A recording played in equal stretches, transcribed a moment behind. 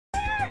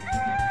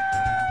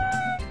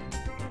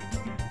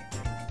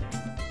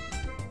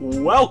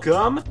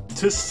Welcome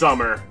to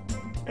summer,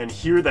 and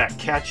hear that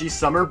catchy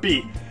summer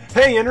beat.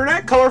 Hey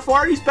internet, Colorful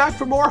Artie's back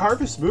for more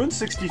Harvest Moon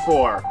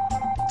 64.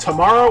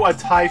 Tomorrow a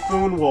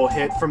typhoon will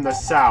hit from the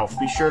south.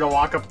 Be sure to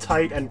lock up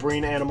tight and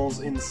bring animals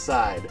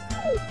inside.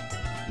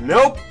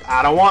 Nope,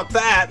 I don't want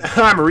that.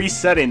 I'm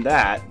resetting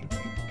that.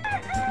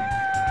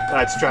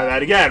 Let's try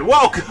that again.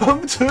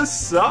 Welcome to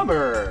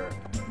summer.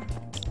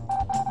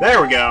 There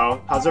we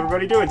go. How's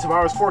everybody doing?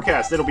 Tomorrow's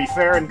forecast. It'll be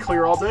fair and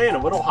clear all day and a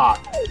little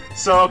hot.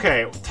 So,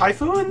 okay,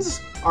 typhoons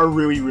are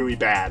really, really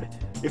bad.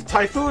 If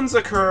typhoons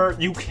occur,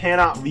 you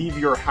cannot leave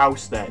your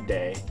house that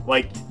day.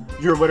 Like,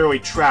 you're literally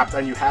trapped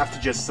and you have to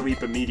just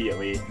sleep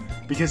immediately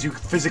because you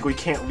physically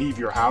can't leave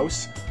your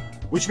house.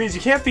 Which means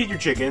you can't feed your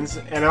chickens,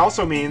 and it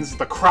also means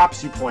the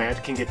crops you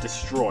plant can get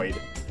destroyed.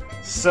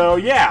 So,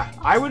 yeah,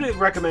 I would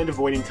recommend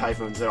avoiding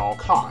typhoons at all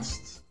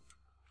costs.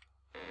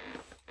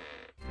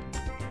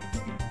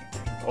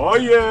 Oh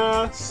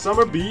yeah,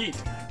 summer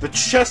beat. The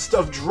chest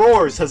of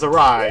drawers has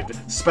arrived.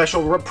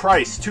 Special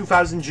price,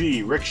 2000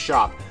 G, Rick's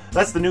shop.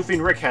 That's the new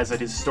thing Rick has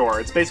at his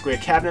store. It's basically a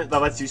cabinet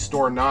that lets you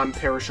store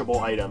non-perishable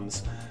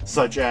items,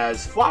 such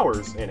as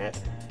flowers in it.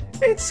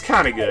 It's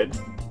kinda good.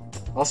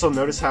 Also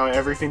notice how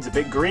everything's a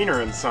bit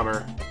greener in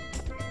summer.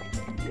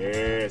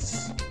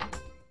 Yes.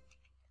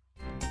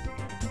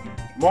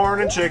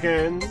 Morning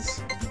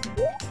chickens.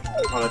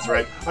 Oh, that's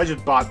right. I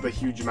just bought the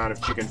huge amount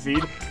of chicken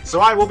feed, so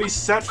I will be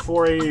set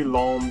for a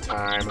long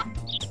time.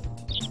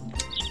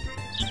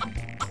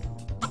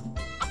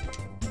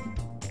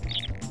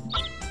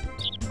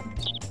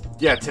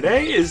 Yeah,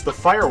 today is the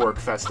firework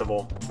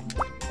festival.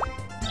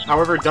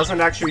 However, it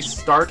doesn't actually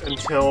start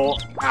until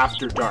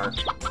after dark.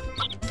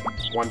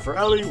 One for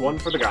Ellie, one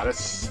for the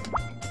goddess.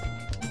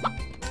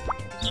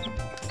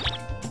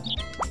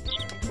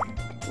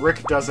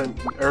 Rick doesn't,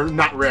 or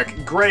not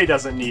Rick, Gray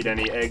doesn't need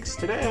any eggs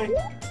today.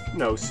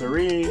 No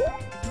siree.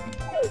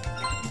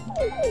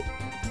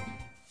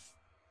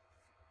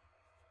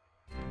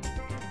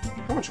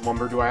 How much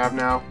lumber do I have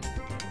now?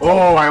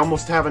 Oh, I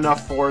almost have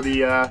enough for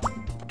the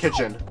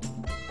kitchen.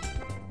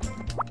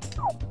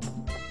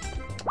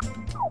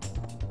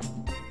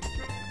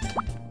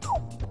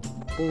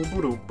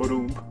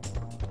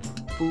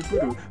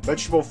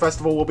 Vegetable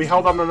festival will be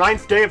held on the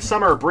 9th day of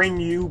summer. Bring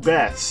you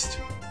best.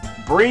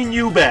 Bring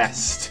you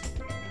best.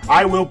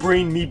 I will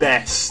bring me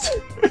best.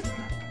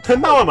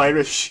 And now I'm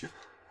Irish.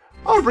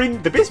 I'll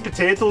bring the best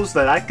potatoes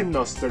that I can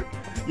muster.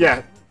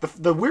 Yeah,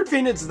 the weird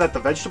thing is that the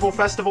vegetable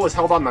festival is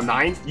held on the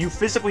 9th. You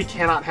physically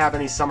cannot have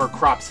any summer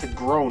crops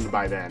grown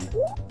by then.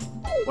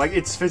 Like,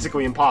 it's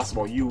physically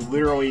impossible. You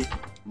literally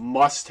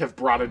must have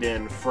brought it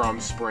in from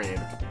spring.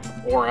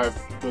 Or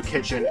have the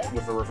kitchen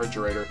with a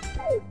refrigerator.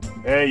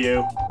 Hey,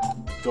 you.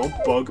 Don't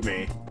bug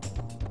me.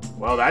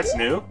 Well, that's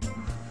new.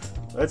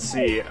 Let's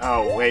see.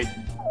 Oh, wait.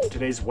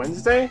 Today's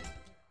Wednesday?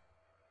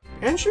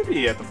 Anne should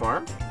be at the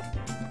farm.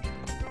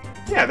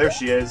 Yeah, there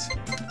she is.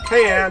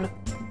 Hey, Anne.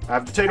 I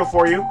have a potato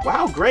for you.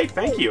 Wow, great.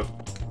 Thank you.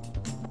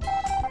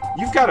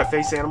 You've got a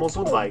face animals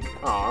would like.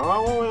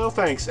 Aw, well,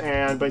 thanks,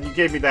 Anne, but you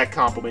gave me that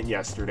compliment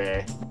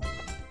yesterday.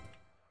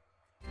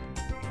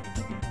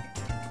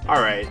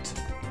 Alright.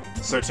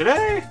 So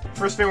today,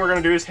 first thing we're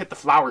going to do is hit the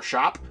flower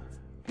shop.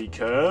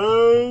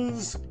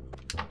 Because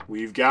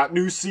we've got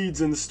new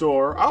seeds in the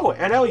store. Oh,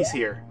 and Ellie's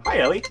here. Hi,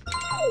 Ellie.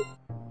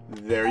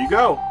 There you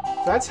go.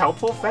 That's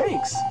helpful,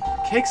 thanks.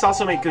 Cakes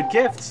also make good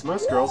gifts.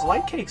 Most girls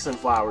like cakes and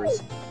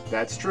flowers.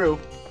 That's true.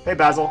 Hey,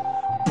 Basil.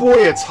 Boy,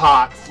 it's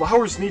hot.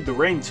 Flowers need the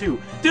rain,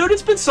 too. Dude,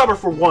 it's been summer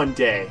for one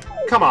day.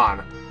 Come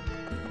on.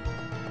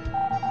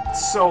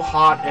 It's so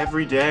hot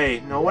every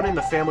day. No one in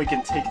the family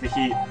can take the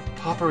heat.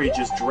 Potpourri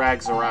just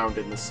drags around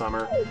in the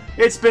summer.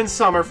 It's been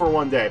summer for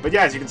one day. But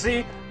yeah, as you can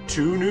see,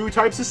 2 new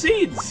types of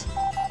seeds.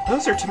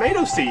 Those are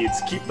tomato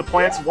seeds. Keep the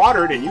plants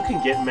watered and you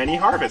can get many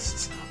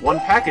harvests. One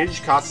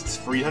package costs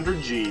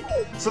 300 G.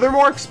 So they're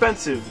more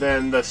expensive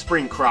than the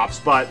spring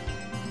crops, but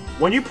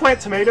when you plant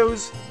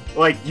tomatoes,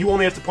 like, you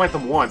only have to plant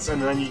them once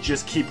and then you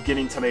just keep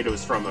getting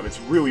tomatoes from them.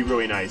 It's really,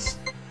 really nice.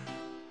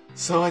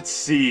 So let's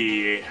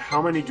see. How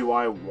many do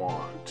I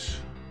want?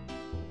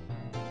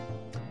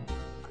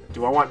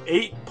 Do I want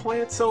 8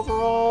 plants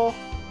overall?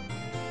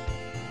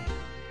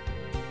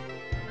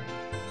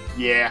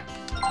 Yeah.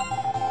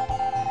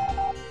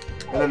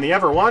 And then the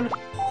other one,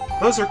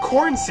 those are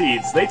corn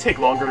seeds. They take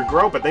longer to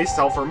grow, but they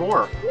sell for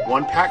more.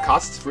 One pack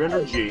costs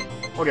 300 G.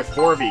 I'll get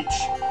 4 of each.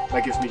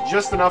 That gives me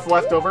just enough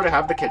left over to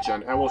have the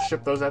kitchen, and we'll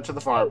ship those out to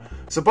the farm.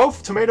 So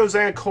both tomatoes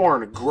and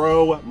corn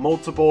grow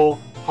multiple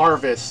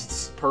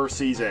harvests per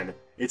season.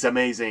 It's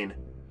amazing.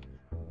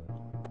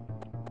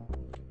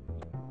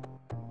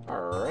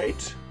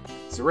 Alright.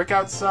 Is Rick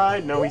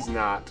outside? No, he's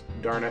not.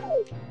 Darn it.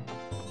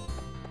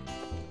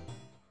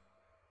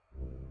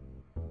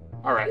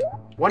 Alright.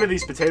 One of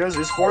these potatoes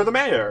is for the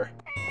mayor.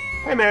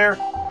 Hey, Mayor.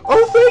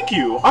 Oh, thank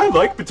you! I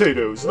like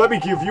potatoes. Let me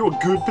give you a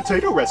good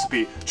potato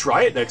recipe.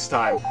 Try it next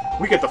time.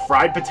 We get the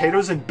fried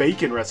potatoes and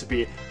bacon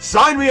recipe.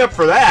 Sign me up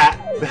for that!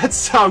 That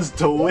sounds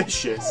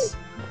delicious.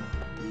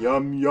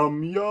 Yum,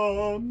 yum,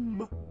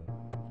 yum.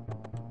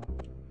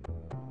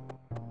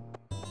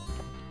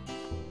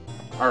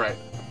 Alright.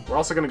 We're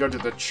also gonna go to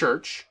the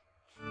church.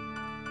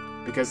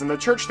 Because in the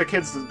church, the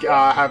kids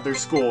have their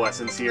school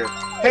lessons here.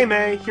 Hey,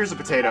 May, here's a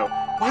potato.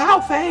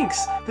 Wow,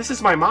 thanks! This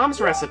is my mom's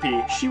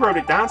recipe. She wrote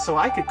it down so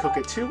I could cook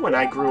it too when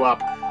I grew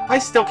up. I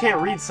still can't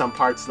read some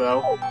parts,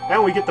 though.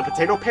 And we get the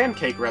potato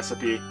pancake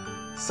recipe.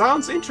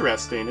 Sounds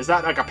interesting. Is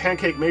that like a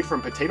pancake made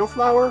from potato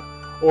flour?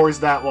 Or is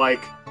that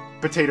like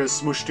potatoes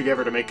smooshed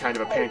together to make kind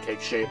of a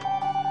pancake shape?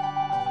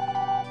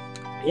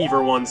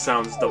 Either one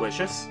sounds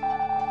delicious.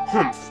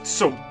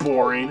 So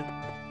boring.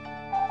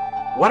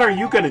 What are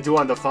you gonna do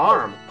on the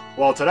farm?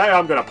 Well, today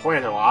I'm gonna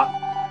plant a lot.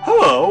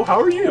 Hello, how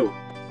are you?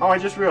 Oh, I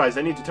just realized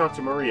I need to talk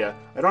to Maria.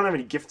 I don't have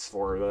any gifts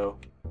for her, though.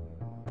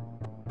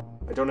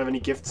 I don't have any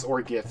gifts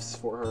or gifts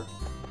for her.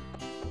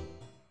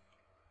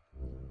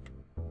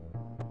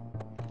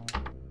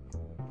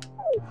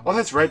 Oh,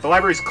 that's right. The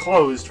library's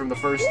closed from the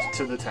 1st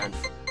to the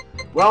 10th.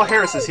 Well,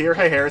 Harris is here.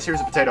 Hey, Harris,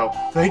 here's a potato.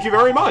 Thank you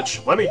very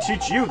much. Let me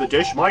teach you the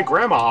dish my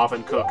grandma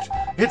often cooked.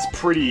 It's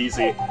pretty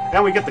easy.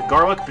 And we get the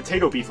garlic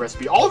potato beef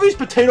recipe. All these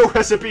potato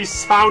recipes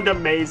sound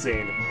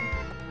amazing.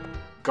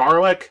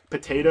 Garlic,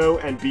 potato,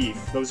 and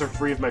beef. Those are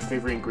 3 of my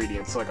favorite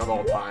ingredients, like, of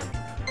all time.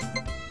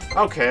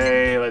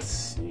 Okay, let's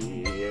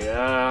see.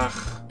 I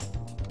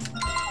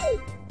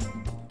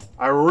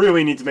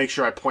really need to make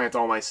sure I plant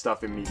all my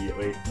stuff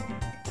immediately.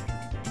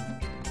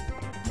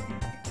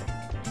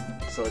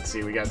 So let's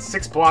see, we got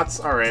 6 plots.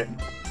 Alright.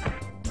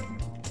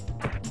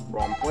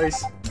 Wrong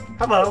place.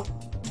 Hello.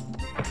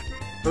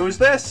 Who's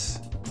this?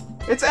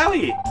 It's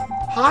Ellie!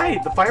 Hi,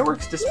 the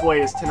fireworks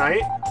display is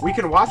tonight. We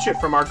can watch it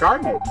from our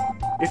garden.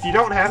 If you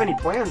don't have any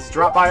plans,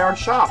 drop by our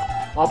shop.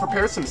 I'll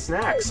prepare some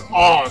snacks.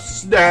 Oh,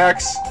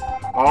 snacks!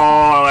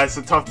 Oh, that's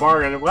a tough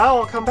bargain. Well,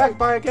 I'll come back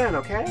by again,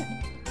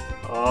 okay?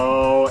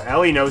 Oh,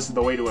 Ellie knows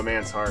the way to a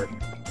man's heart.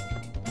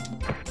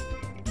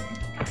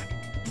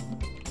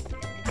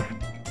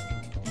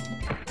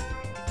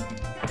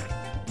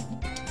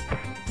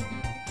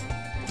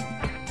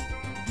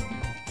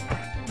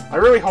 I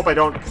really hope I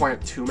don't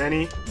plant too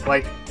many.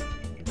 Like,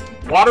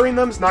 watering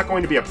them's not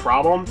going to be a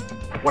problem.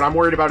 What I'm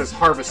worried about is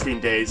harvesting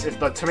days. If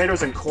the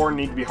tomatoes and corn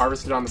need to be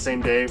harvested on the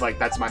same day, like,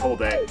 that's my whole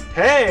day.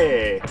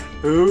 Hey!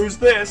 Who's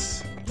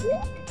this?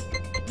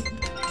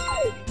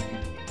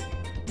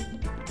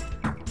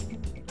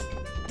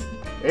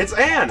 It's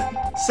Anne!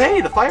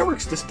 Say, the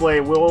fireworks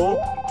display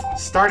will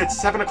start at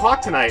 7 o'clock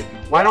tonight.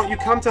 Why don't you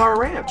come to our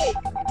ranch?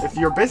 If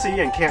you're busy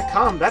and can't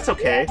come, that's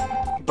okay.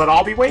 But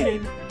I'll be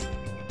waiting.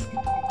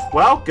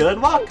 Well, good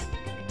luck!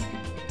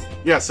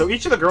 Yeah, so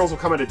each of the girls will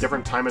come at a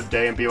different time of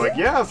day and be like,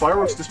 yeah,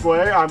 fireworks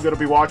display, I'm gonna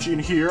be watching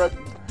here,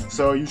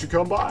 so you should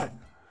come by.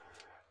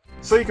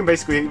 So you can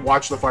basically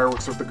watch the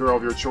fireworks with the girl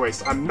of your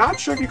choice. I'm not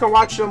sure if you can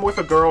watch them with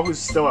a girl who's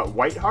still at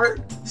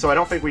Whiteheart, so I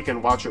don't think we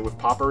can watch it with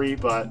Poppery,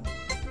 but...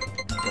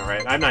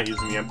 Alright, I'm not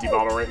using the empty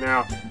bottle right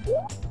now.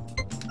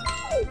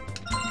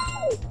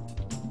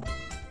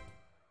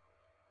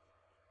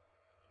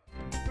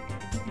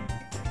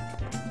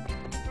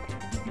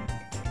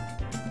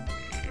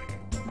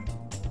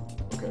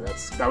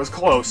 That was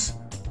close.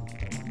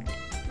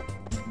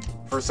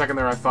 For a second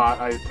there I thought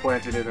I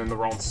planted it in the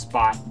wrong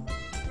spot.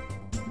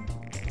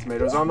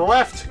 Tomatoes on the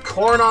left,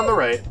 corn on the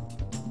right.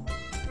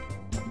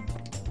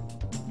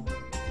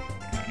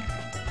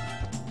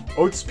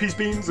 Oats, peas,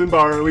 beans, and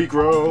barley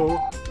grow.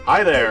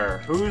 Hi there,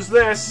 who's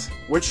this?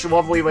 Which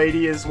lovely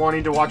lady is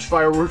wanting to watch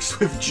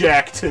fireworks with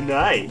Jack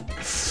tonight?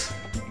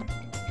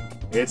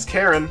 It's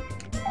Karen.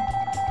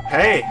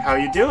 Hey, how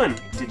you doing?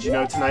 Did you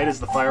know tonight is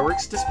the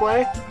fireworks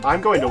display?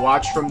 I'm going to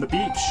watch from the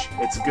beach.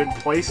 It's a good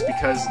place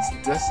because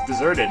it's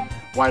deserted.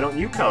 Why don't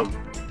you come?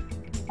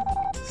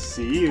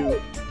 See you.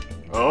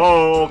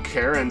 Oh,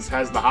 Karen's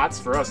has the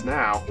hots for us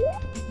now.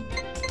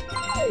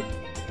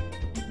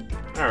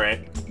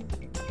 Alright.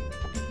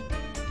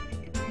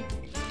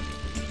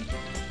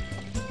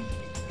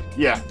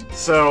 Yeah,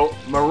 so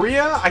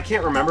Maria, I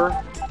can't remember.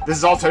 This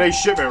is all today's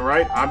shipment,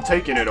 right? I'm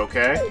taking it,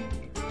 okay?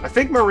 I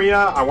think Maria,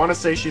 I want to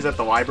say she's at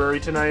the library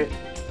tonight.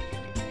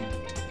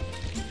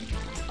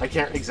 I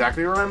can't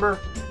exactly remember.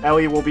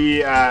 Ellie will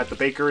be at the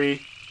bakery.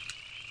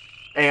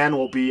 Anne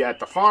will be at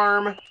the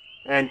farm.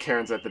 And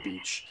Karen's at the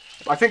beach.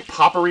 I think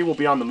Poppery will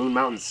be on the Moon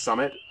Mountain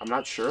summit. I'm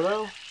not sure,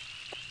 though.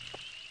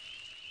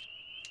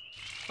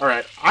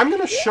 Alright, I'm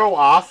going to show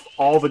off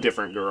all the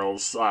different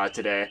girls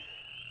today.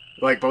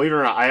 Like, believe it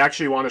or not, I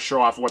actually want to show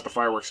off what the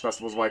fireworks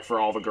festival's like for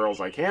all the girls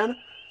I can.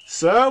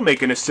 So,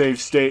 making a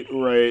save state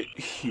right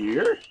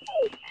here.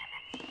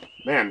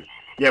 Man,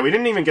 yeah, we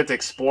didn't even get to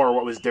explore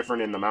what was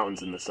different in the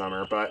mountains in the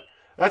summer, but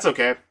that's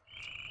okay.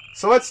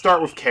 So let's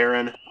start with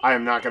Karen.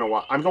 I'm going to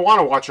want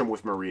to watch them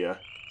with Maria.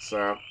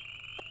 So,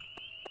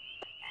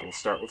 we'll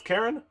start with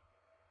Karen.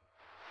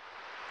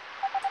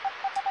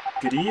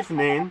 Good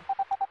evening.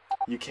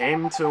 You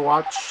came to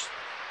watch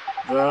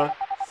the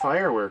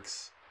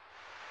fireworks.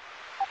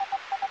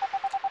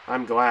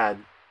 I'm glad.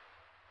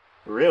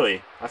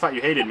 Really? I thought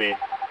you hated me.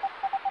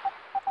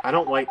 I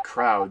don't like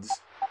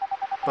crowds,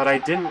 but I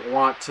didn't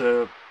want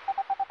to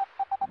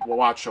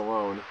watch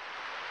alone.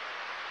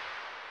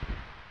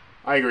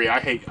 I agree. I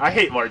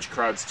hate large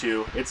crowds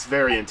too. It's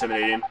very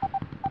intimidating.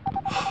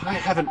 I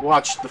haven't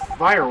watched the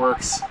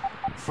fireworks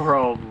for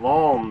a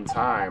long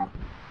time.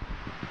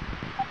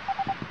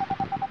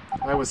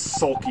 I was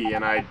sulky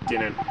and I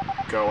didn't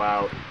go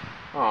out.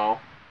 Oh.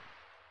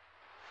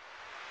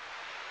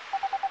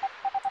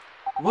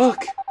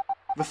 Look!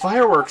 The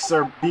fireworks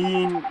are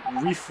being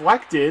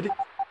reflected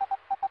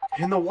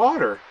in the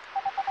water.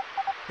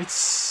 It's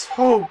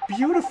so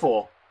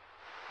beautiful.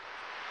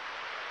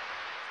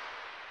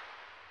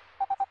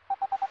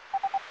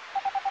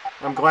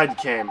 I'm glad you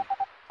came.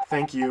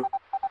 Thank you.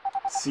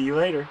 See you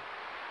later.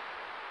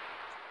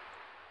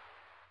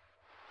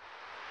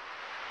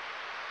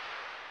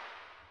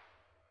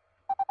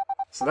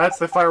 So that's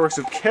the fireworks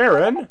of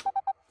Karen.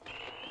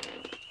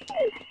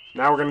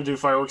 Now we're going to do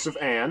fireworks of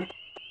Anne.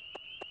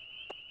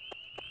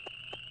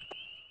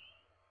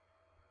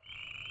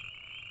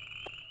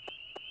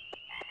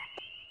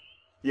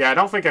 Yeah, I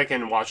don't think I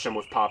can watch them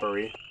with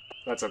Poppery.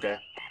 That's okay.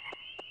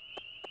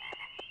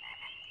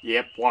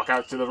 Yep, walk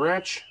out to the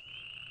ranch.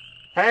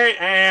 Hey,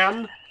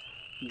 Anne!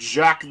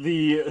 Jack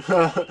the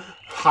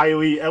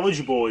highly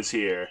eligible is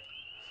here.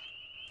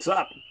 What's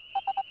up?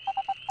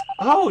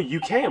 Oh, you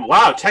came.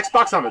 Wow, text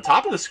box on the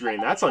top of the screen.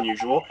 That's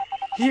unusual.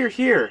 Here,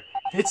 here.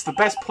 It's the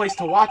best place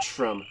to watch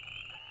from.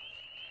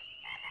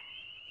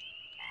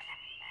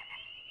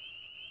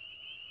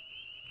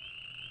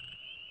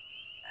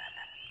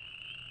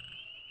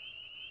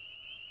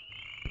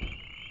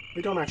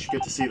 We don't actually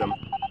get to see them.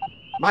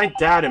 My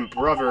dad and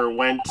brother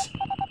went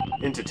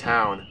into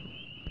town.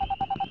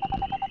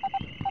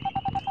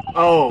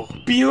 Oh,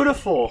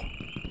 beautiful!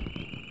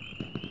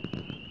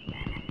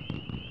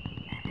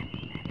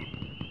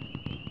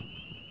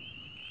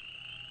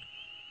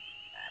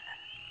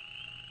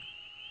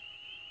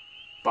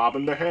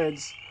 Bobbing their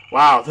heads.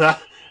 Wow, the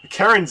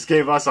Karen's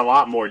gave us a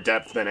lot more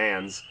depth than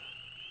Anne's.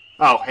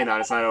 Oh, hang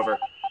on, it's not over.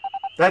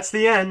 That's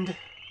the end.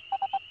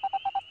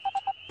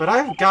 But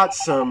I've got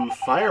some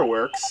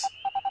fireworks.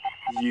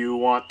 You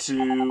want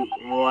to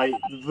light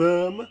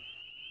them?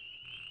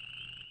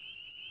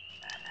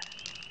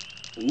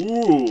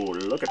 Ooh,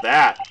 look at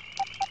that.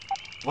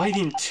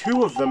 Lighting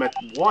 2 of them at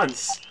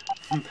once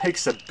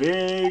makes a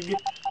big,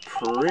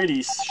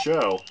 pretty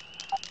show.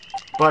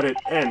 But it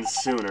ends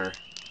sooner.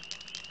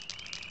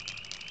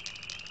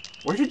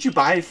 Where did you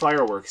buy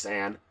fireworks,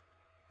 Anne?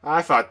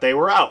 I thought they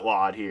were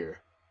outlawed here.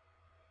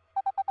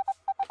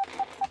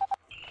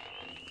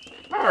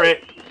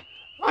 Alright.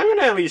 I'm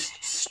gonna at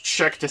least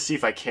check to see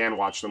if I can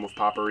watch them with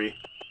Poppery.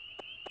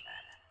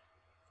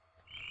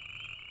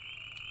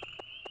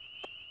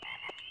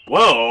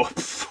 Whoa!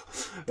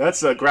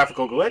 That's a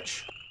graphical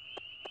glitch.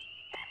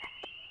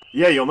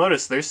 Yeah, you'll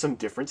notice there's some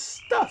different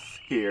stuff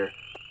here.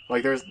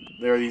 Like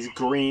there are these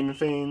green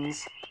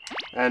things,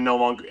 and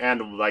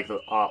like the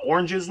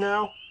oranges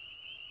now,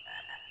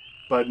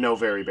 but no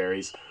very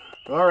berries.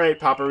 All right,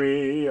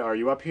 Poppery, are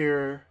you up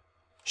here?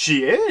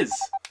 She is.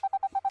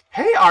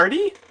 Hey,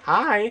 Artie.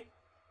 Hi.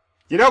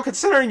 You know,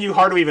 considering you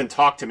hardly even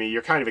talk to me,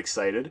 you're kind of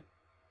excited.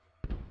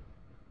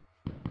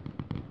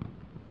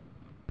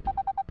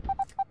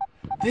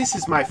 This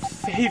is my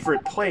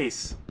favorite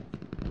place.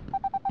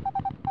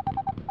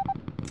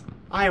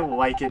 I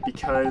like it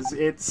because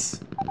it's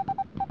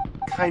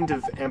kind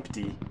of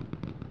empty.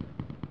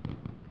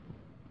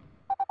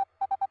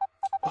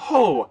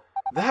 Oh,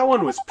 that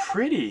one was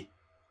pretty.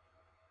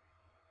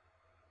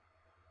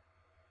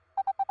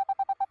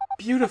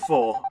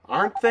 Beautiful,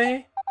 aren't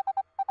they?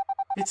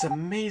 It's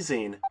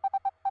amazing.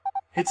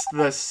 It's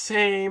the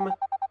same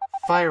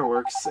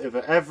fireworks of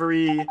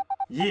every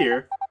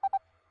year,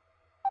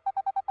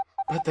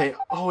 but they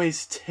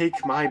always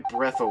take my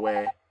breath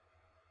away.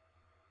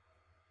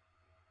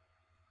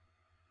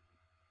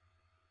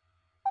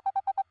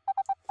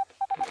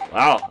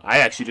 Wow, I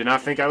actually did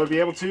not think I would be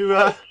able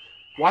to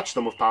watch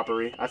them with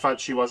Poppery. I thought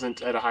she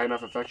wasn't at a high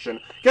enough affection.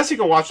 Guess you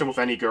can watch them with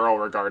any girl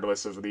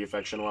regardless of the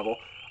affection level.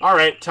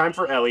 Alright, time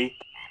for Ellie.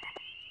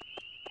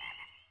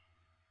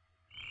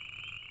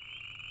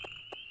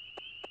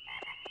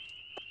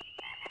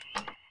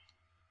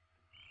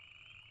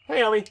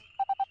 Hey, Ellie.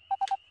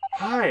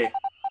 Hi.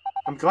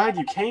 I'm glad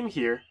you came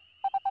here.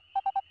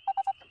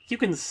 You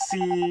can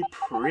see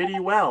pretty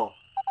well.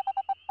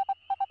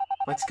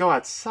 Let's go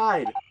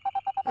outside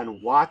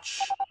and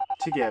watch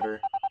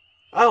together.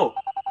 Oh,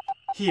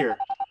 here.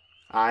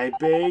 I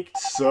baked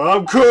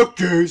some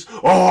cookies.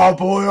 Oh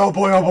boy, oh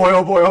boy, oh boy,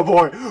 oh boy, oh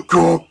boy.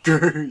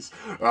 Cookies.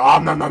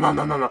 Oh, no, no, no,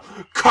 no, no, no.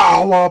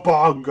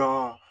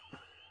 Cowabunga.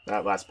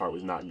 That last part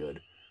was not good.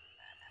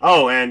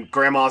 Oh, and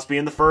Grandma's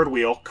being the third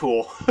wheel.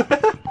 Cool.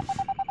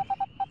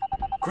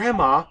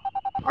 Grandma,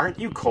 aren't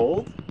you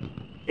cold?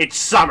 It's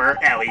summer,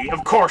 Ellie.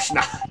 Of course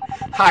not.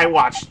 I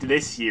watched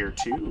this year,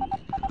 too.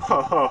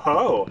 Ho, ho,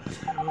 ho.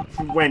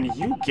 When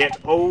you get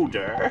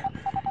older,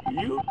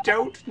 you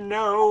don't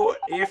know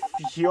if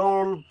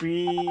you'll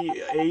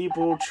be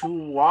able to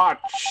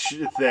watch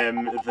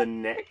them the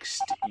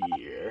next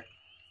year.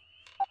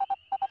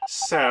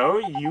 So,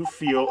 you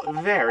feel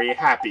very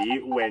happy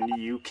when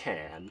you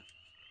can.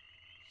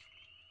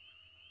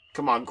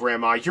 Come on,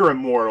 Grandma, you're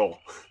immortal.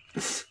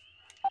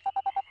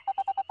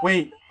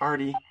 Wait,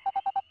 Artie.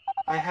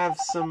 I have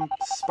some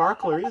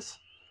sparklers.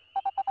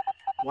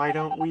 Why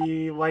don't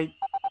we light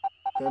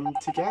them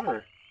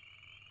together?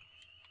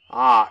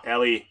 Ah,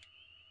 Ellie.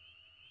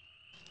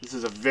 This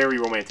is a very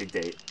romantic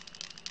date.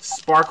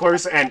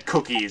 Sparklers and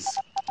cookies.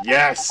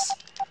 Yes!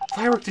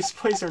 Firework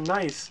displays are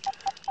nice,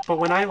 but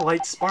when I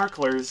light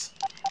sparklers,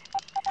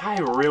 I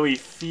really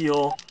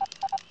feel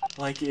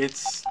like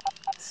it's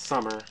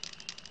summer.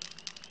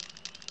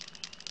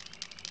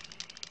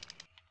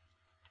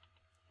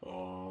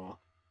 Aww.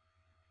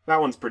 That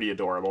one's pretty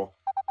adorable.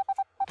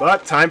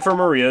 But time for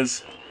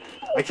Maria's.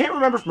 I can't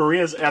remember if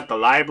Maria's at the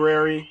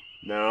library.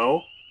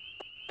 No.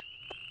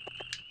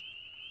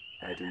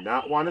 I do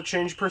not want to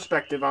change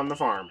perspective on the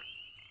farm.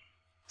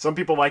 Some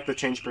people like the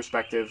change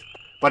perspective,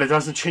 but it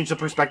doesn't change the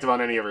perspective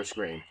on any of her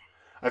screen.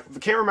 I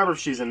can't remember if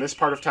she's in this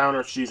part of town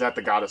or if she's at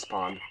the Goddess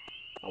Pond.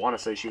 I want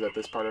to say she's at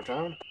this part of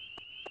town.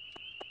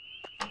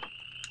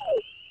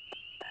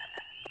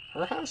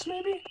 Her house,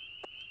 maybe?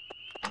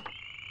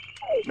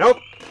 Nope.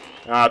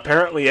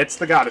 Apparently it's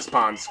the Goddess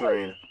Pond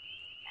screen.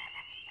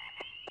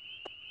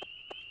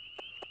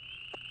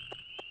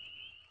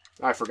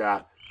 I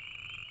forgot.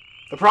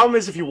 The problem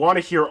is if you want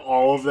to hear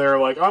all of their,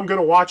 like, I'm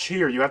gonna watch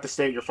here, you have to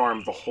stay at your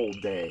farm the whole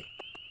day.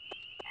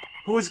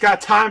 Who has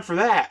got time for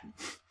that?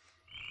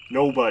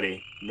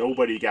 Nobody.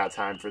 Nobody got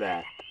time for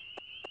that.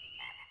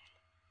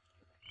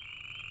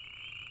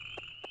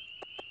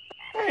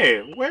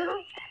 Hey,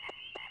 where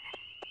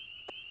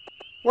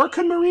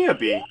could Maria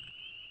be?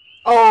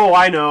 Oh,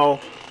 I know.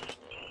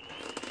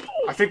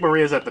 I think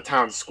Maria's at the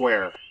town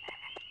square.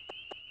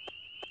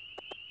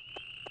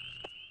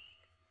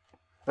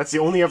 That's the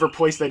only other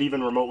place that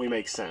even remotely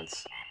makes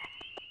sense.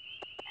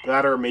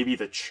 That or maybe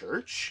the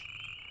church?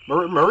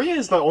 Maria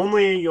is the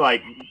only,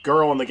 like,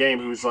 girl in the game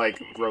who's,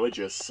 like,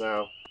 religious,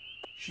 so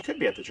she could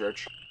be at the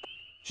church.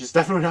 She's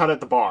definitely not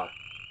at the bar.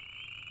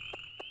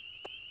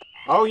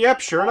 Oh, yep,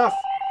 sure enough.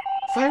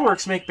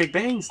 Fireworks make big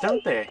bangs,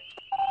 don't they?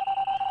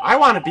 I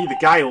want to be the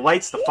guy who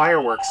lights the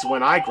fireworks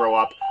when I grow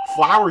up.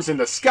 Flowers in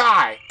the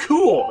sky!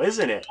 Cool,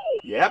 isn't it?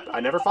 Yep, I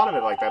never thought of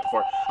it like that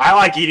before. I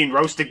like eating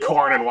roasted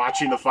corn and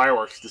watching the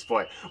fireworks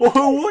display. Well,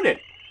 who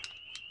wouldn't?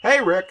 Hey,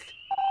 Rick.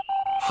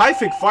 I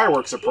think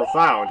fireworks are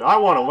profound. I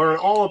want to learn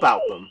all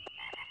about them.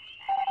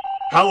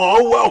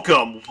 Hello,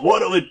 welcome.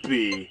 What'll it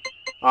be?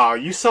 Oh,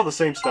 you sell the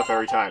same stuff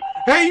every time.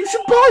 Hey, you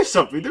should buy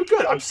something. They're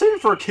good. I'm saving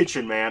for a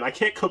kitchen, man. I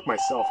can't cook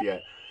myself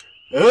yet.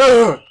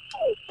 Ugh!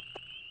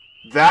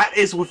 That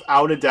is,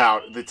 without a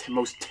doubt, the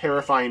most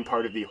terrifying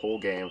part of the whole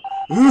game.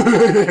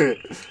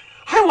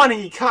 I want to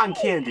eat cotton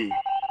candy.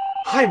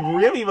 I'm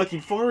really looking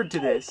forward to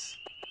this.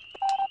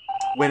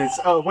 When is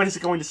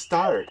it going to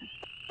start?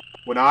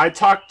 When I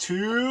talk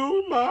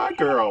to my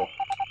girl.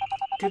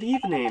 Good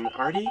evening,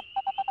 Artie.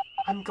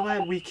 I'm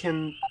glad we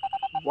can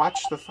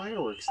watch the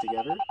fireworks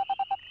together.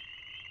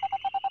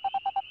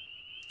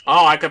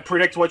 Oh, I could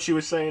predict what she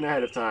was saying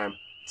ahead of time.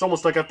 It's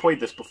almost like I've played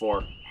this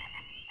before.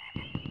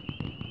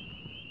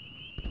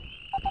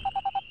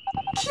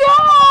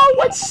 Yo,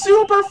 what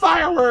super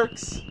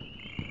fireworks!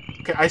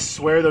 Okay, I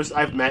swear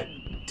I've met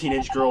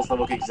teenage girls that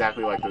look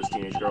exactly like those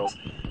teenage girls.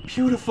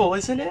 Beautiful,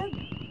 isn't it?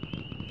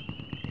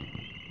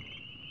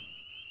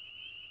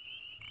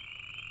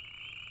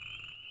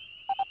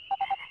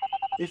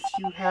 If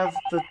you have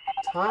the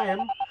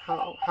time,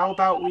 how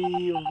about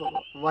we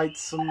light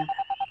some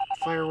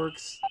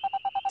fireworks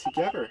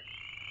together?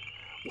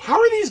 How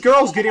are these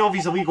girls getting all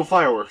these illegal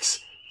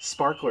fireworks?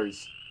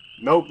 Sparklers.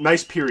 Nope,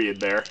 nice period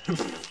there.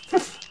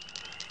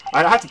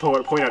 I have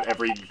to point out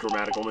every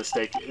grammatical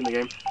mistake in the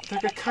game.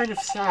 They're kind of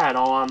sad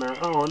all on their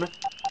own,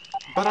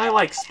 but I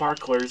like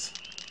sparklers.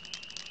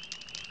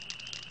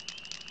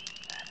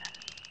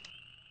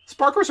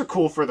 Sparklers are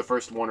cool for the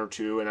first one or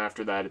two, and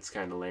after that it's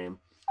kind of lame.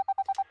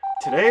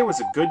 Today was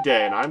a good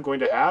day, and I'm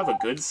going to have a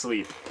good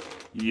sleep.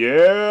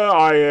 Yeah,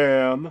 I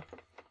am.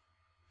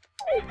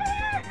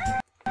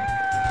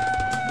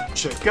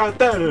 Check out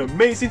that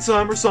amazing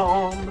summer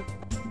song.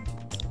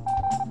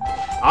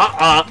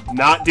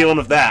 Not dealing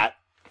with that.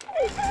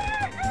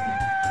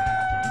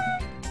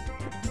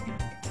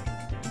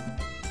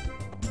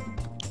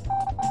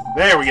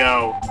 There we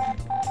go.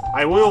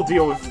 I will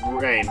deal with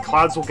rain.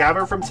 Clouds will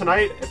gather from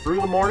tonight through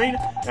the morning,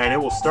 and it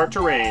will start to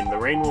rain. The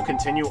rain will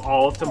continue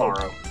all of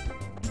tomorrow.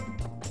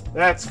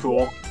 That's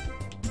cool.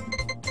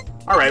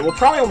 Alright, we'll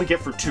probably only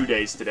get for 2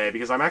 days today,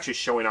 because I'm actually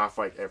showing off,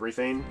 like,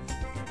 everything.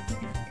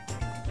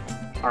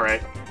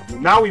 Alright.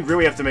 Now we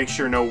really have to make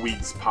sure no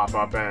weeds pop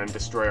up and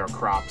destroy our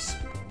crops.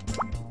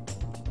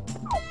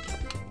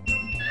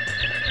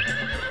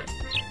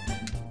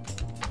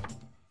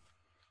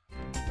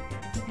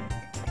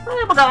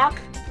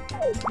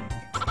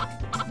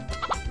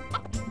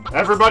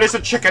 Everybody's a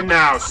chicken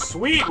now!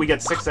 Sweet! We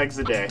get 6 eggs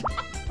a day.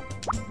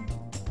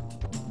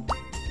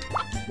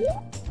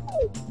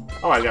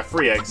 Oh, I got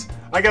 3 eggs.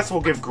 I guess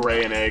we'll give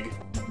Gray an egg.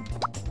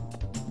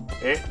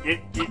 There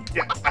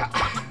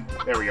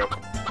we go.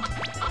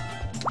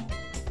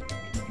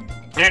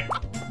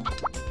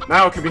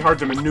 Now it can be hard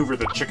to maneuver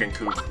the chicken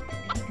coop.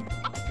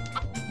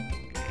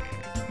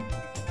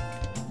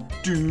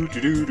 Do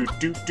do do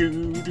do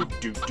do do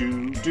do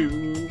do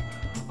do.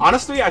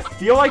 Honestly, I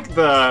feel like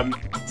the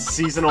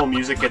seasonal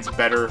music gets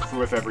better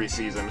with every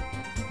season.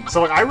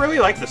 So, like, I really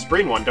like the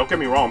spring one, don't get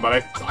me wrong,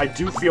 but I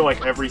do feel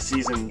like every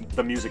season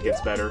the music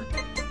gets better.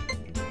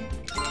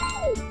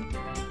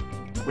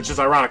 Which is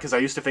ironic, because I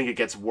used to think it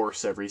gets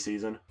worse every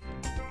season.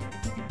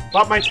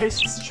 But my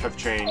tastes have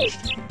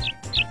changed.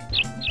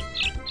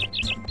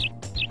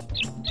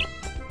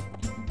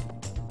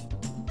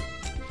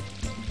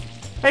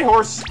 Hey,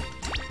 horse!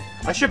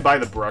 I should buy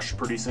the brush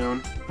pretty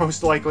soon,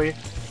 most likely.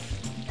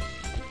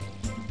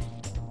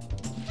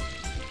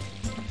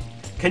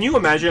 Can you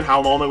imagine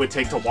how long it would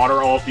take to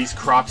water all of these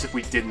crops if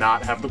we did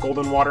not have the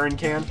golden watering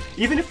can?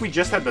 Even if we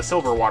just had the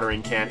silver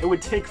watering can, it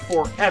would take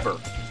forever.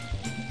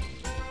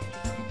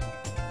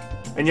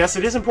 And yes,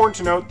 it is important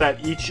to note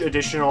that each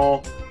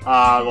additional,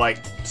 like,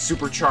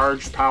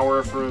 supercharged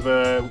power for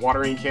the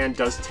watering can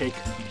does take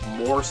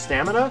more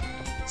stamina.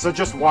 So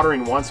just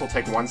watering once will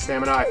take 1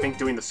 stamina. I think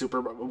doing the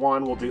super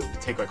one will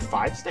take, like,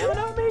 5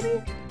 stamina,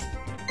 maybe?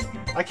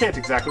 I can't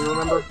exactly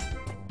remember.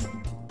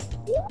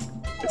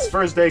 It's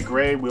Thursday,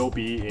 Gray will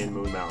be in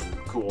Moon Mountain.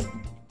 Cool.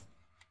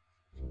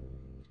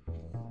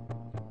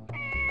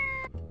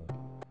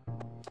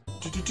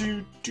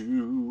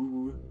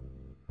 Do-do-do-do.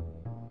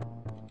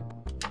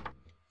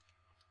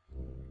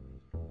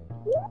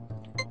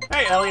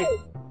 Hey, Ellie!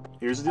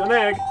 Here's an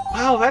egg.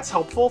 Wow, that's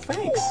helpful,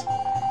 thanks.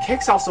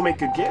 Cakes also make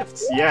good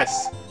gifts.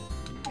 Yes.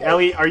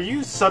 Ellie, are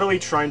you subtly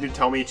trying to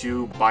tell me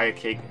to buy a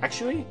cake?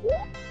 Actually,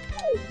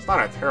 it's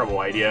not a terrible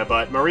idea,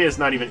 but Maria's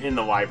not even in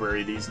the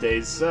library these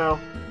days, so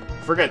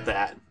forget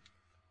that.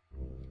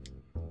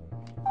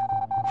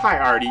 Hi,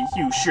 Artie.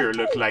 You sure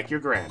look like your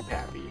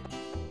grandpappy.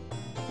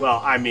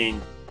 Well, I mean,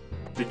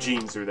 the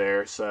genes are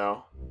there,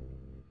 so...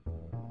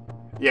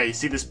 Yeah, you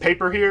see this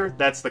paper here?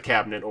 That's the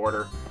cabinet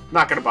order.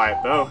 Not gonna buy it,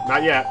 though.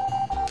 Not yet.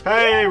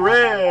 Hey,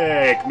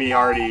 Rick! Me,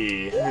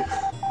 Artie.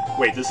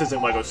 Wait, this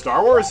isn't LEGO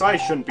Star Wars? I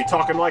shouldn't be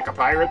talking like a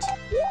pirate.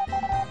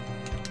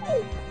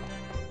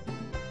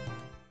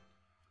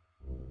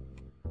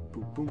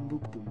 Boom, boom, boom,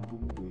 boom,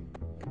 boom, boom.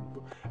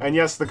 And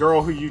yes, the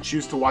girl who you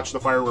choose to watch the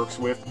fireworks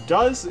with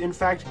does, in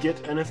fact,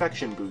 get an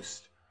affection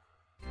boost.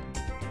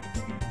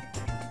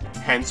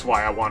 Hence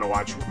why I want to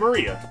watch with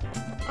Maria.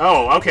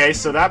 Oh, okay,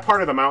 so that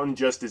part of the mountain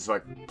just is,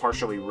 like,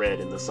 partially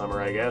red in the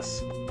summer, I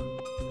guess.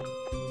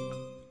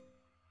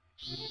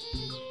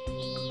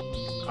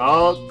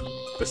 Oh,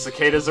 the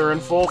cicadas are in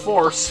full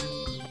force.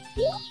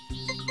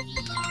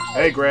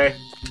 Hey, Gray.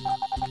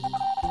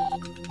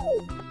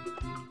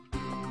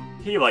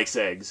 He likes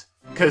eggs.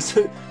 Because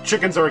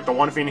chickens are like the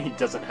one thing he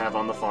doesn't have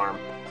on the farm.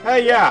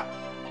 Hey, yeah!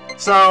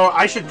 So,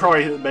 I should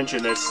probably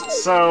mention this.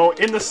 So,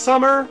 in the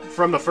summer,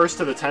 from the 1st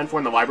to the 10th,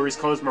 when the library's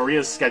closed,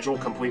 Maria's schedule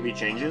completely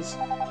changes.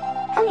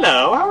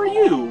 Hello, how are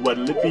you?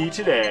 What'll it be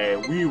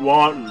today? We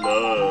want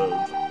love.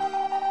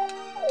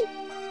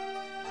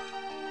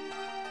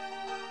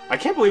 I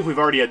can't believe we've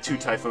already had 2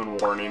 typhoon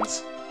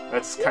warnings.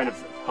 That's kind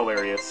of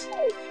hilarious.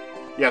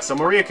 Yeah, so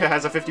Maria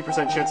has a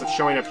 50% chance of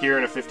showing up here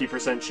and a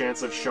 50%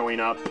 chance of showing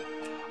up,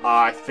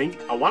 I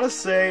want to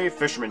say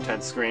Fisherman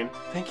Tent screen.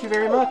 Thank you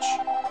very much.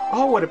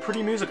 Oh, what a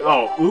pretty music.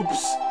 Oh,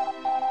 oops.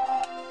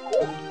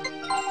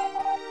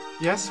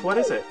 Yes, what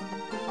is it?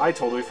 I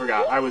totally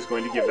forgot. I was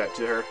going to give that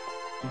to her.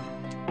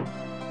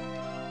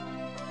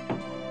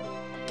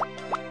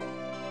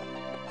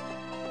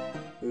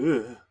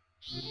 Ugh.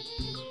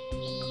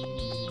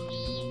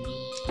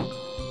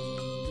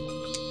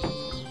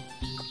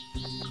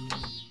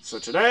 So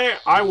today,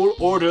 I will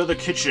order the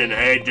kitchen.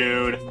 Hey,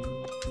 dude.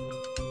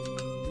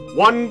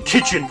 1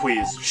 kitchen,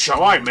 please.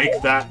 Shall I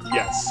make that?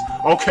 Yes.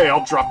 Okay,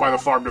 I'll drop by the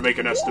farm to make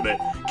an estimate.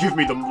 Give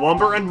me the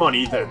lumber and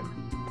money then.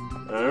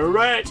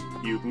 Alright,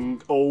 you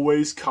can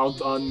always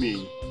count on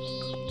me.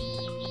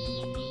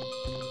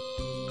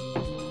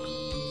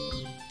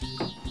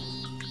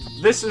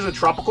 This is a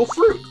tropical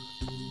fruit.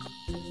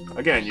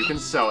 Again, you can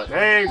sell it.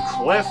 Hey,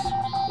 Cliff.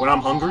 When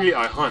I'm hungry,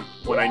 I hunt.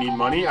 When I need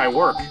money, I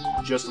work.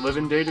 Just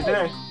living day to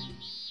day.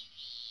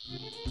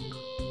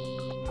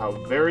 How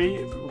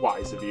very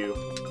wise of you.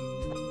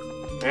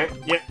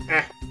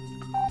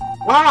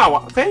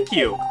 Wow, thank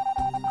you!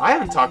 I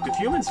haven't talked with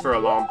humans for a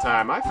long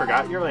time. I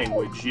forgot your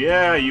language.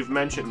 Yeah, you've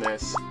mentioned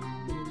this.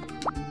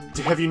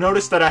 Have you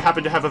noticed that I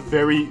happen to have a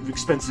very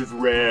expensive,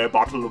 rare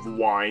bottle of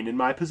wine in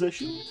my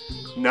possession?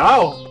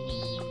 No!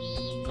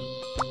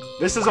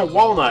 This is a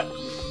walnut.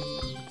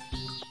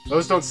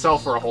 Those don't sell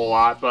for a whole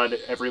lot, but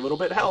every little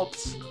bit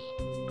helps.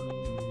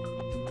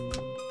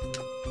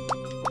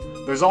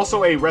 There's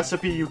also a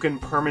recipe you can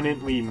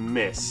permanently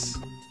miss.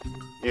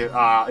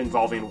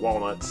 Involving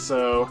walnuts,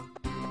 so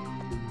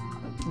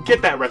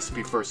get that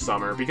recipe first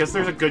summer, because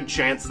there's a good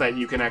chance that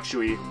you can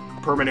actually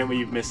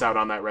permanently miss out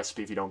on that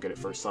recipe if you don't get it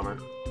first summer.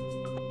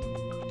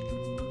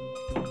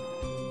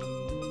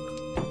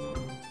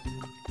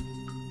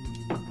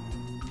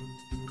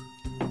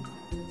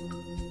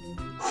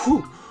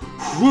 Whew!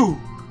 Whew!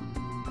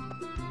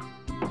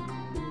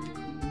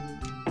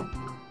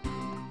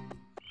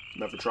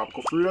 Another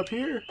tropical fruit up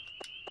here.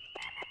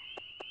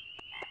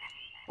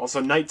 Also,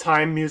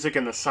 nighttime music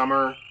in the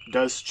summer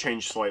does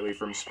change slightly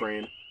from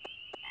spring.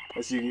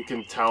 As you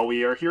can tell,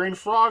 we are hearing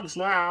frogs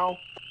now.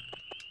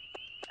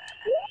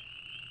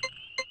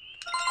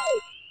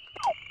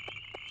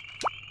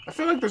 I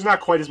feel like there's not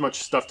quite as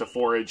much stuff to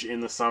forage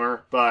in the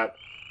summer, but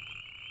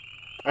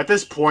at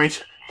this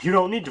point, you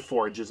don't need to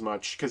forage as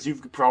much, because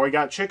you've probably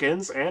got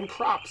chickens and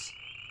crops.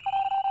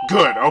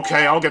 Good,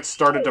 okay, I'll get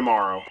started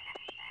tomorrow.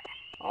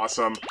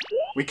 Awesome.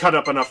 We cut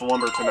up enough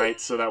lumber tonight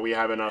so that we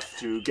have enough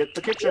to get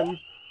the kitchen,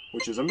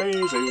 which is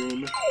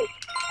amazing.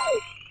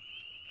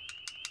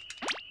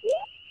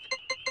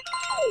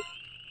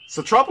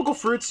 So tropical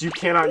fruits you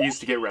cannot use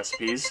to get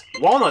recipes.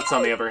 Walnuts,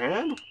 on the other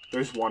hand,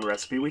 there's one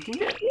recipe we can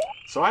get.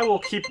 So I will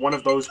keep one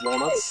of those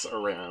walnuts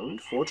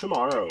around for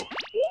tomorrow.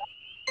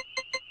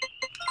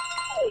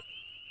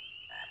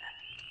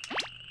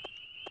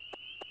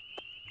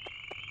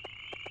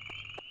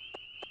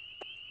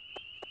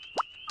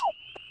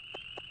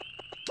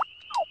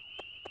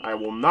 I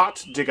will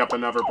not dig up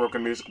another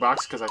broken music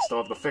box because I still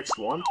have the fixed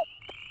one.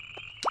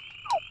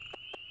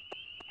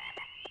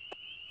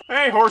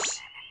 Hey, horse!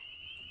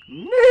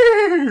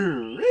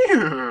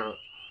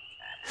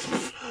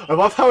 I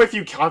love how if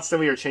you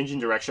constantly are changing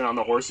direction on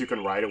the horse, you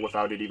can ride it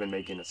without it even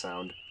making a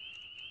sound.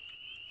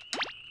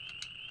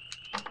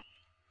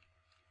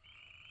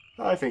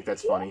 I think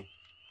that's funny.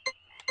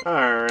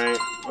 Alright,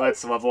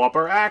 let's level up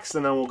our axe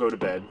and then we'll go to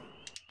bed.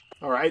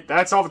 Alright,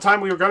 that's all the time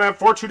we were going to have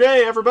for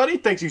today, everybody.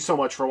 Thank you so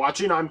much for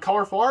watching. I'm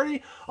Colorful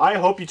Artie. I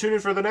hope you tune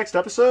in for the next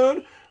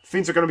episode.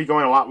 Things are going to be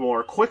going a lot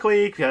more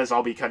quickly because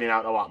I'll be cutting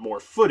out a lot more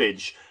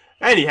footage.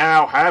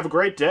 Anyhow, have a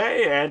great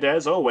day, and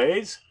as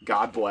always,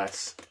 God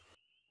bless.